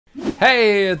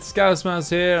Hey, it's ScouseMouse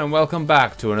here, and welcome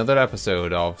back to another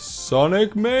episode of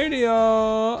Sonic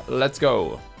Mania. Let's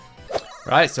go.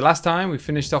 Right, so last time we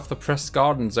finished off the Press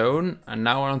Garden Zone, and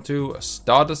now we're on to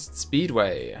Stardust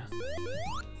Speedway.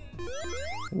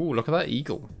 Ooh, look at that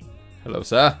eagle. Hello,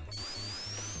 sir.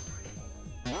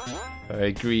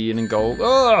 Very green and gold.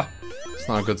 Oh, it's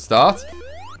not a good start.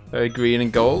 Very green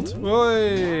and gold.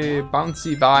 Whoa,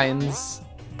 bouncy vines.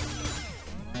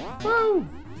 Woo.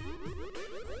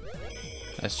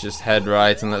 Let's just head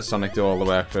right and let Sonic do all the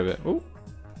work for a bit. Ooh.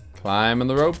 Climbing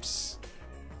the ropes.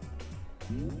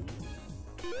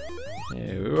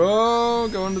 Here we go.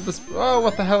 Go under this. Oh,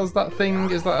 what the hell is that thing?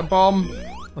 Is that a bomb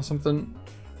or something?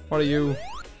 What are you?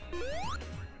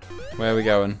 Where are we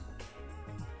going?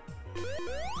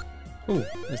 Ooh,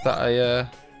 is that a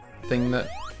thing that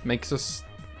makes us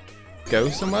go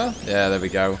somewhere? Yeah, there we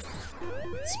go.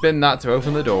 Spin that to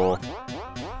open the door.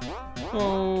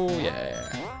 Oh, yeah.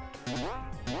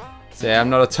 So yeah,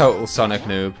 I'm not a total Sonic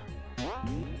noob.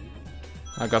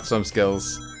 I got some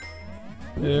skills.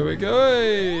 Here we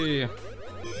go.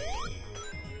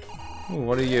 Ooh,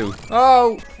 what are you?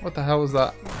 Oh, what the hell was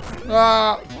that?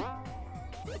 Ah!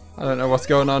 I don't know what's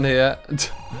going on here.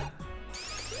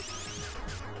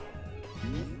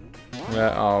 Where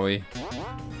are we?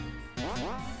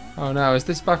 Oh no, is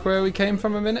this back where we came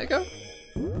from a minute ago?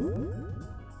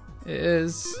 It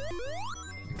is.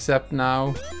 Except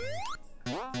now.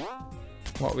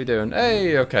 What are we doing?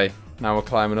 Hey, okay. Now we're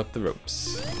climbing up the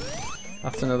ropes.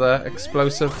 That's another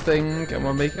explosive thing, and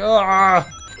we're making. Ah!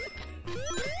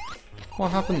 What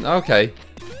happened? Okay.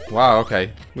 Wow,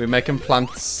 okay. We're making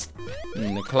plants.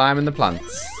 And we're climbing the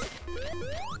plants.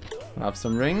 I have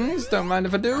some rings, don't mind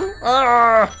if I do.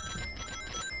 Ah!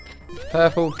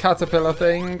 Purple caterpillar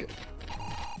thing.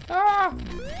 Ah!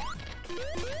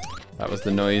 That was the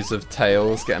noise of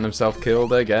Tails getting himself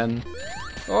killed again.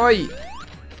 Oi!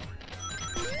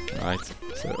 Right,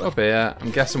 so up here,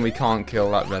 I'm guessing we can't kill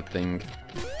that red thing.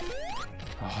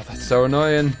 Oh, that's so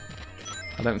annoying.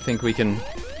 I don't think we can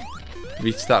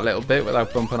reach that little bit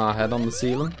without bumping our head on the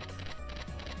ceiling.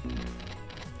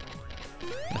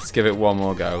 Let's give it one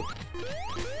more go.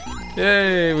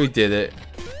 Yay, we did it.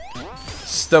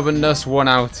 Stubbornness won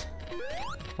out.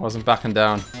 Wasn't backing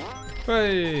down.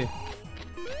 Hey!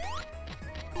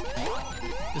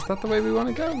 Is that the way we want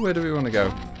to go? Where do we want to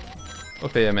go?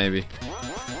 Up here, maybe.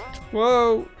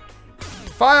 Whoa!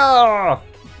 Fire!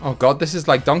 Oh god, this is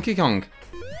like Donkey Kong.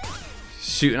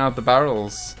 Shooting out the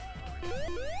barrels.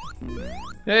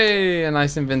 Hey, a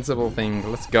nice invincible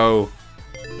thing. Let's go.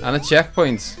 And a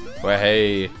checkpoint. Well,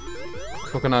 hey.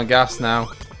 Cooking our gas now.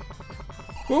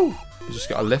 Woo! We just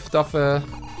got a lift off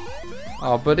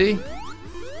our buddy.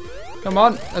 Come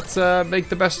on, let's make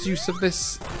the best use of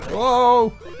this.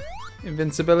 Whoa!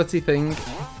 Invincibility thing.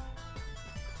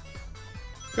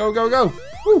 Go, go, go!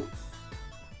 Woo!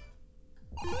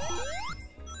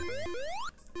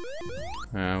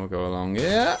 We'll go along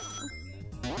here.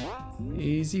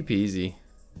 Easy peasy.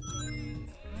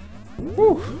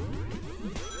 Woo!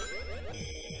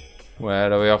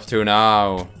 Where are we off to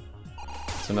now?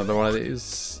 It's another one of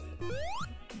these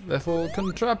little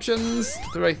contraptions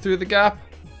right through the gap.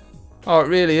 Oh, it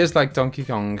really is like Donkey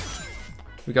Kong.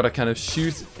 We gotta kind of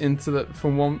shoot into the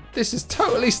from one. This is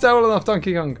totally stolen off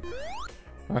Donkey Kong.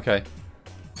 Okay.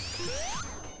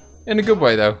 In a good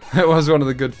way though. It was one of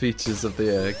the good features of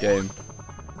the game.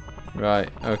 Right,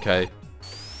 okay.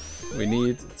 We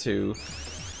need to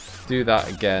do that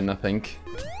again, I think.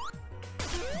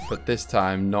 But this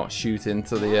time not shoot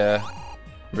into the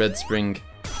red spring.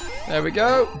 There we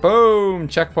go. Boom!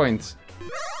 Checkpoint.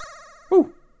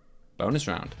 Woo! Bonus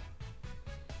round.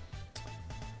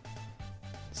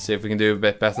 See if we can do a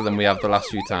bit better than we have the last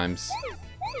few times.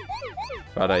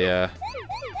 Had a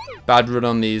bad run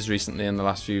on these recently in the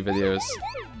last few videos.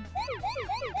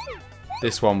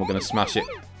 This one we're going to smash it.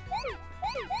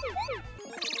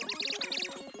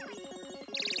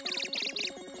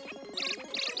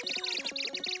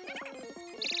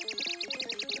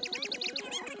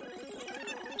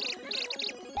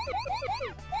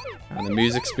 And the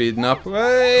music's speeding up.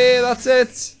 Hey, that's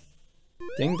it!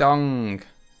 Ding dong.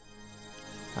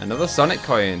 Another Sonic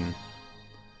coin.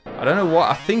 I don't know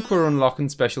what. I think we're unlocking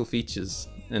special features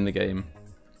in the game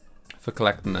for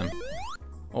collecting them.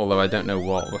 Although I don't know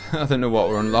what. I don't know what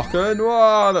we're unlocking.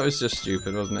 Whoa, that was just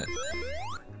stupid, wasn't it?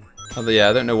 Oh yeah,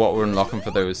 I don't know what we're unlocking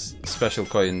for those special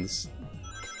coins.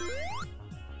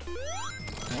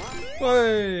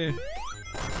 Whey!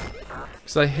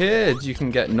 Because I heard you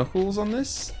can get Knuckles on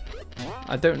this.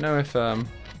 I don't know if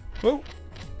whoa!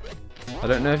 I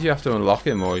don't know if you have to unlock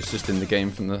him or he's just in the game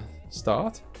from the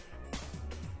start.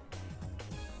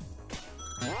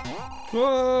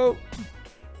 Whoa!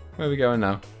 Where are we going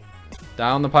now?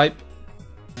 Down the pipe.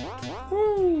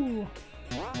 Woo!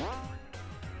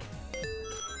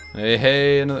 Hey,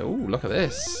 hey, another. Ooh, look at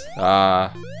this.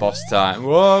 Ah, boss time.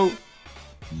 Whoa!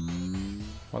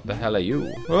 What the hell are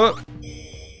you? Whoa!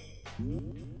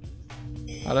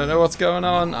 I don't know what's going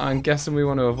on. I'm guessing we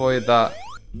want to avoid that.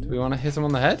 Do we want to hit him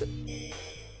on the head?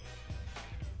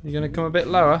 You're going to come a bit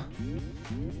lower?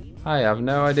 I have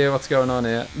no idea what's going on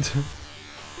here.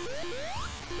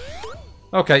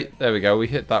 Okay, there we go. We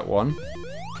hit that one.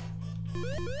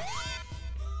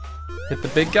 Hit the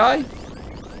big guy.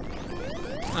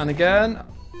 And again.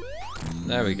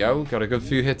 There we go. Got a good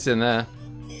few hits in there.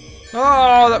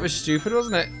 Oh, that was stupid,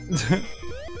 wasn't it?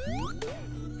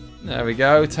 There we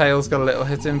go. Tails got a little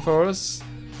hit in for us.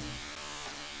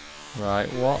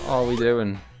 Right, what are we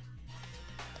doing?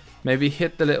 Maybe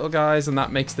hit the little guys and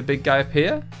that makes the big guy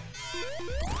appear?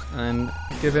 And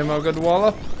give him a good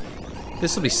wallop.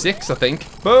 This will be 6, I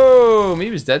think. Boom! He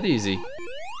was dead easy.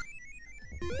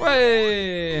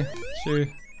 Way! Shoo.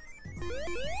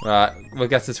 Right, we'll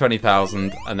get to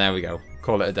 20,000 and there we go.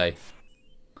 Call it a day.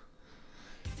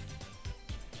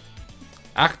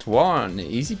 Act 1,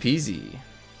 easy peasy.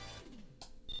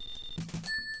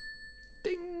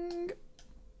 Ding!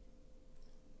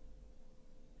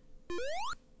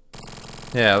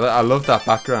 Yeah, I love that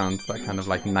background, that kind of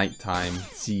like nighttime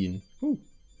scene. Ooh,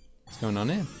 what's going on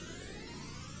here?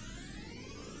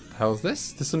 The hell's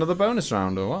this? This another bonus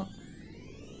round or what?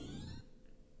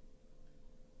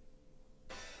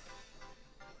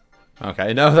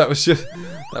 Okay, no, that was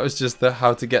just the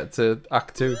how to get to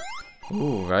Act 2.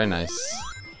 Ooh, very nice.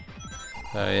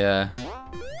 Very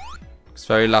it's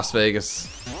very Las Vegas.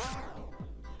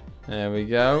 There we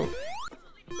go.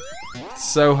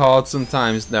 It's so hard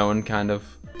sometimes knowing kind of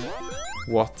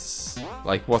what's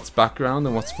background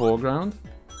and what's foreground.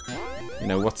 You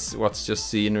know, what's just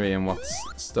scenery and what's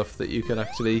stuff that you can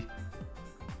actually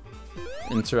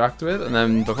interact with, and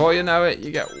then before you know it,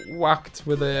 you get whacked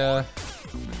with a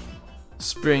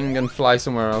spring and fly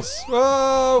somewhere else.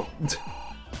 Whoa!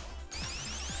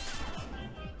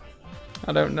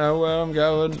 I don't know where I'm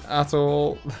going at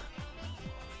all.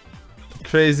 The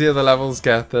crazier the levels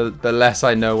get, the less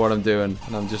I know what I'm doing,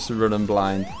 and I'm just running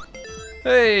blind.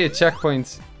 Hey, a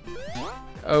checkpoint.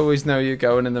 Always know you're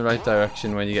going in the right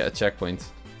direction when you get a checkpoint.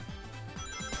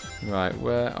 Right,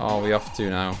 where are we off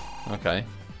to now? Okay.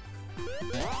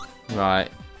 Right.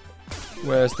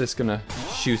 Where's this gonna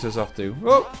shoot us off to?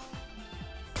 Whoa!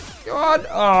 Go on!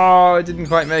 Oh, I didn't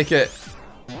quite make it.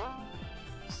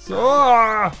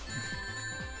 So,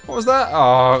 what was that?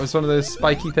 Oh, it was one of those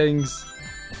spiky things.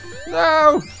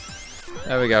 No!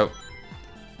 There we go.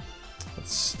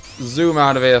 Let's zoom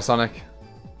out of here, Sonic.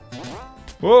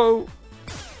 Whoa!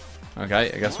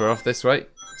 Okay, I guess we're off this way.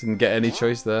 Didn't get any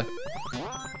choice there.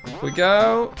 Up we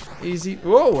go. Easy.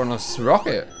 Whoa, we're on a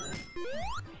rocket.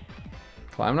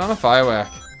 Climbing on a firework.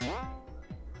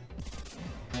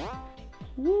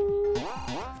 Woo. Right,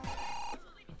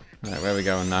 where are we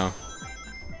going now?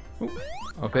 Ooh,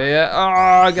 up here.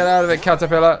 Oh, get out of it,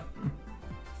 caterpillar.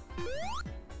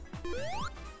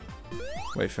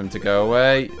 Wait for him to go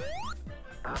away.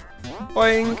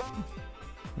 Boing.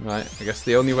 Right, I guess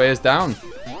the only way is down.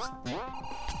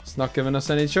 It's not giving us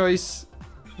any choice.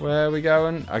 Where are we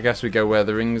going? I guess we go where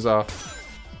the rings are.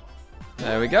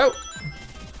 There we go.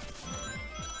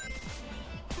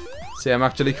 See, I'm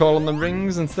actually calling them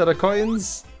rings instead of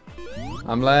coins.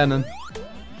 I'm learning.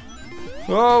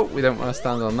 Whoa, we don't want to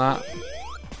stand on that.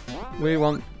 We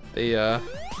want the,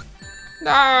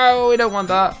 no, we don't want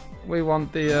that. We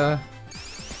want the,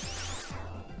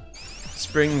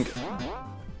 spring.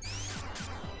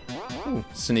 Ooh,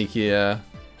 sneaky,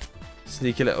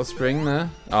 sneaky little spring there.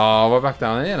 Oh, we're back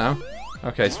down here now.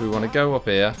 Okay, so we want to go up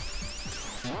here.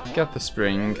 Get the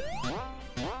spring.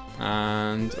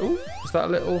 And, ooh, is that a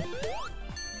little...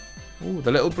 Ooh,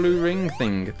 the little blue ring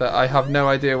thing that I have no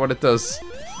idea what it does.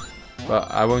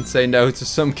 But I won't say no to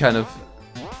some kind of,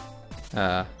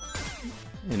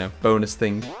 you know, bonus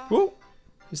thing. Ooh,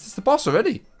 is this the boss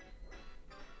already?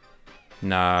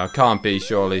 No, can't be,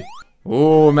 surely.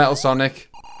 Ooh, Metal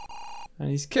Sonic. And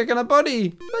he's kicking a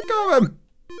buddy. Let go of him.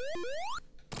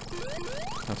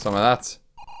 Have some of that.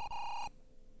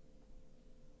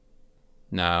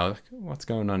 No, what's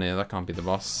going on here? That can't be the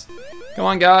boss. Come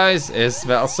on, guys. It's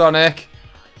Metal Sonic.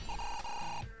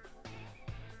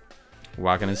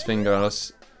 Wagging his finger at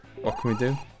us. What can we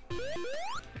do?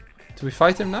 Do we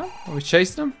fight him now? Are we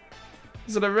chasing him?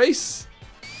 Is it a race?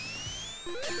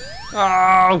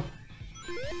 Oh!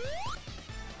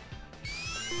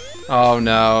 Oh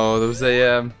no, there was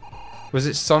a, was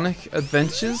it Sonic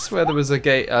Adventures? Where there was a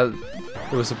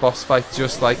there was a boss fight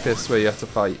just like this where you had to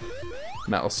fight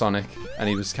Metal Sonic and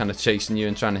he was kind of chasing you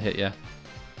and trying to hit you.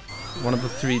 One of the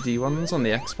 3D ones on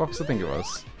the Xbox, I think it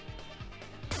was.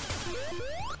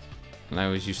 And I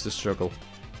always used to struggle.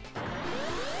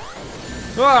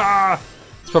 Ah!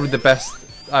 It's probably the best,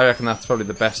 I reckon that's probably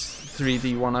the best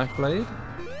 3D one I've played.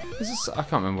 I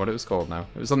can't remember what it was called now.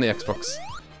 It was on the Xbox.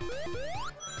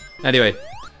 Anyway,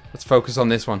 let's focus on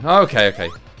this one. Oh, okay.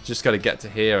 Just gotta get to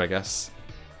here, I guess.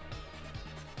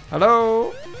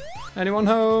 Hello? Anyone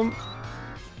home?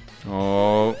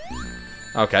 Oh.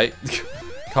 Okay.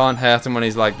 Can't hurt him when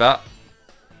he's like that.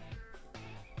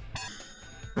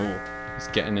 Oh, he's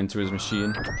getting into his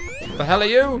machine. What the hell are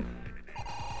you?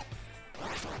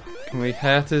 Can we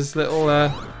hurt his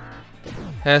little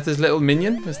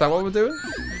minion? Is that what we're doing?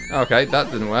 Okay, that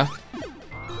didn't work.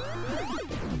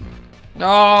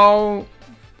 No!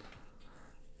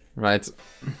 Right.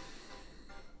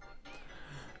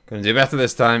 Gonna do better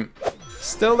this time.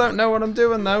 Still don't know what I'm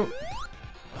doing though.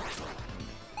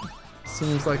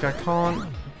 Seems like I can't.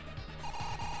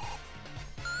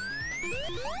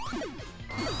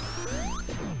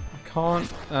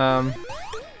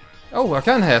 Oh, I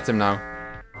can hurt him now.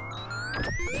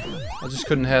 I just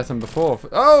couldn't hurt him before.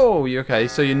 Oh, okay.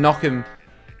 So you knock him.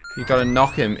 You gotta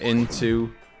knock him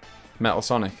into Metal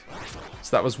Sonic.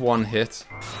 So that was one hit.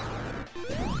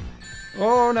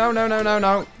 Oh,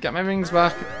 no. Get my rings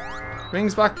back.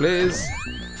 Rings back, please.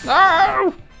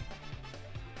 No!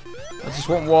 I just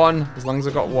want one. As long as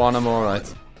I got one, I'm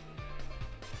alright.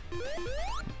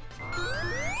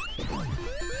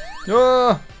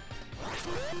 Oh!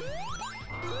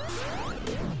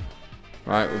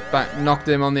 Right, we're back. Knocked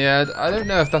him on the head. I don't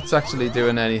know if that's actually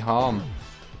doing any harm.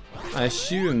 I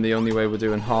assume the only way we're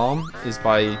doing harm is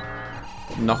by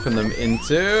knocking them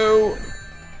into...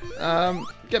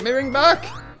 get me ring back!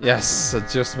 Yes, I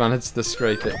just managed to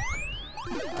scrape it.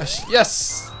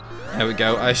 Yes! There we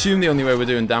go. I assume the only way we're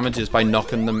doing damage is by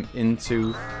knocking them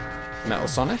into Metal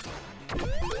Sonic.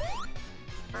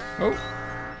 Oh.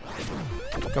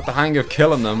 Got the hang of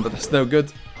killing them, but that's no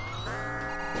good.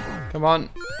 Come on.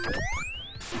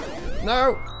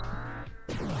 No!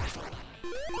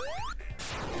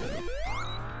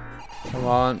 Come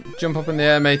on. Jump up in the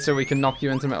air, mate, so we can knock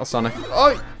you into Metal Sonic.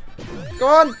 Oh! Go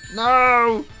on!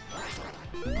 No!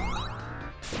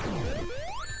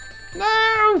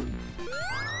 No!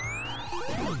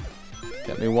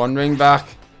 Get me one ring back.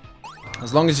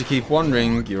 As long as you keep one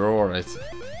ring, you're alright.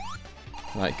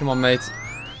 Right, come on, mate.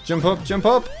 Jump up, jump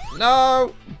up!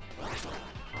 No!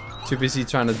 Too busy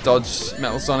trying to dodge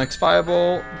Metal Sonic's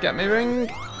fireball. Get me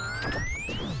ring.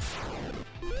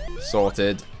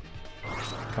 Sorted.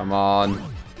 Come on.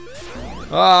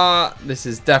 Ah! This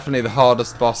is definitely the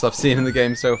hardest boss I've seen in the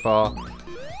game so far.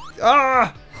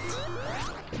 Ah!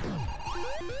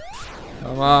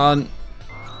 Come on.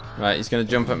 Right, he's gonna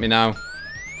jump at me now.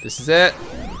 This is it.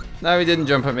 No, he didn't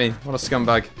jump at me. What a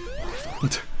scumbag.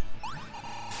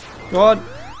 Go on.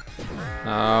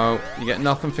 No, you get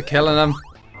nothing for killing him.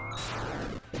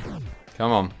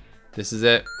 Come on. This is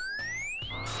it.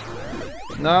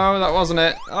 No, that wasn't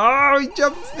it. Oh, he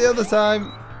jumped the other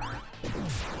time.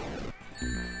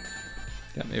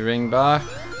 Get me ring back.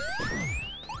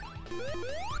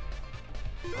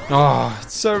 Oh,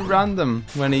 it's so random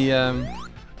when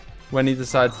he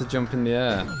decides to jump in the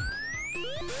air.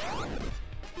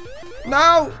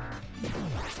 No!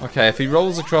 Okay, if he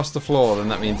rolls across the floor, then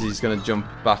that means he's going to jump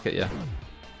back at you.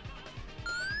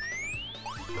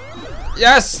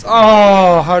 Yes!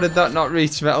 Oh, how did that not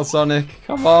reach Metal Sonic?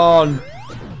 Come on!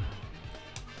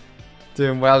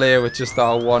 Doing well here with just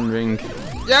our one ring.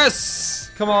 Yes!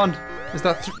 Come on! Is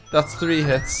that that's 3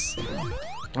 hits?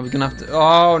 Are we gonna have to?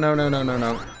 Oh no!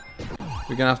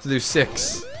 We're gonna have to do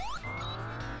 6.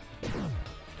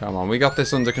 Come on, we got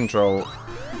this under control.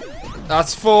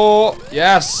 That's 4.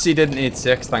 Yes, he didn't need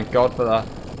 6. Thank God for that.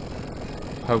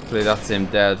 Hopefully that's him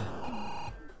dead.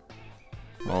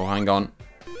 Oh, hang on.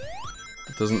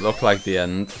 It doesn't look like the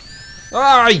end.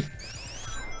 Aye!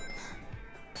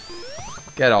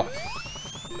 Get off.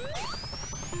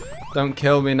 Don't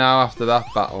kill me now after that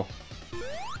battle.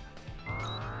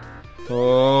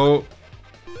 Oh.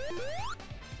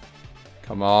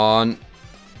 Come on.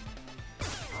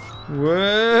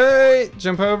 Wait.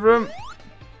 Jump over him.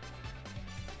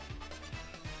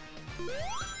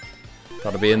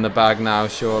 Gotta be in the bag now,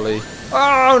 surely.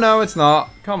 Oh, no, it's not.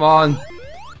 Come on.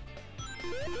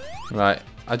 Right.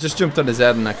 I just jumped on his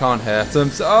head and I can't hurt him.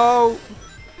 So, oh.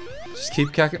 Just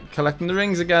keep collecting the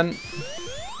rings again.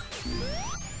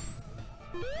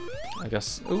 I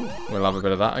guess. Ooh, we'll have a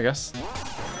bit of that, I guess.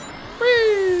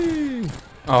 Whee!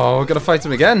 Oh, we're gonna fight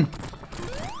him again.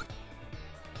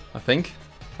 I think.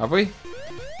 Have we?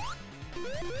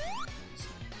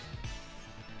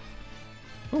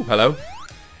 Oh, hello.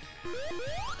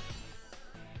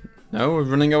 No, we're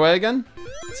running away again?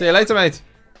 See you later, mate.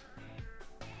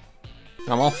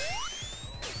 I'm off.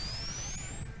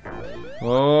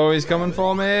 Oh, he's coming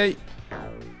for me.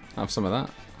 Have some of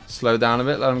that. Slow down a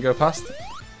bit, let him go past.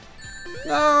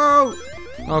 No!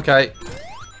 Okay.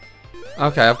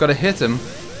 Okay, I've got to hit him,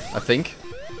 I think.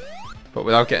 But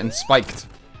without getting spiked.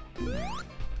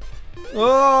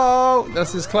 Oh,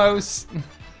 this is close.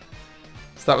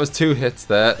 So that was 2 hits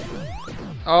there.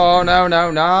 Oh, no,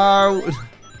 no, no.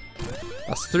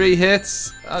 That's 3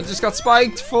 hits. I just got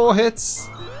spiked. 4 hits.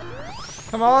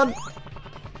 Come on.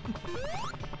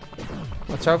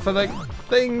 Watch out for the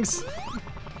things.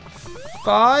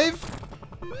 5.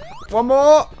 1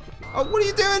 more. Oh, what are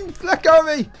you doing? Let go of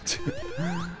me.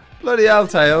 Bloody hell,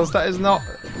 Tails. That is not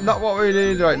what we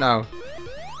need right now.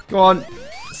 Go on.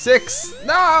 6.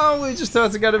 No, we just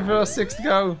had to get him for our 6th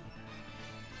go.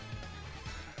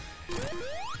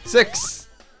 6.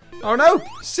 Oh no,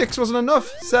 6 wasn't enough.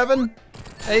 7,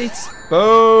 8.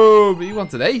 Boom. He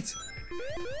wanted 8.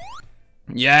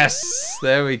 Yes,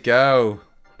 there we go.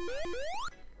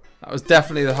 That was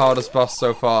definitely the hardest boss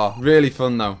so far. Really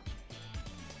fun though.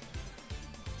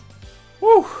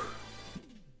 Woo.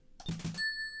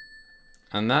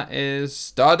 And that is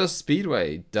Stardust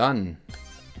Speedway done.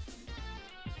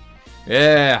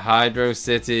 Yeah, Hydro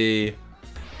City.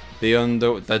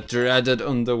 The dreaded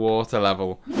underwater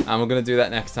level. And we're going to do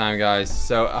that next time, guys.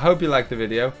 So I hope you liked the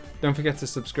video. Don't forget to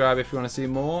subscribe if you want to see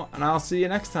more. And I'll see you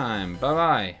next time.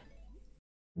 Bye-bye.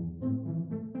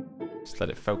 Just let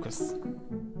it focus.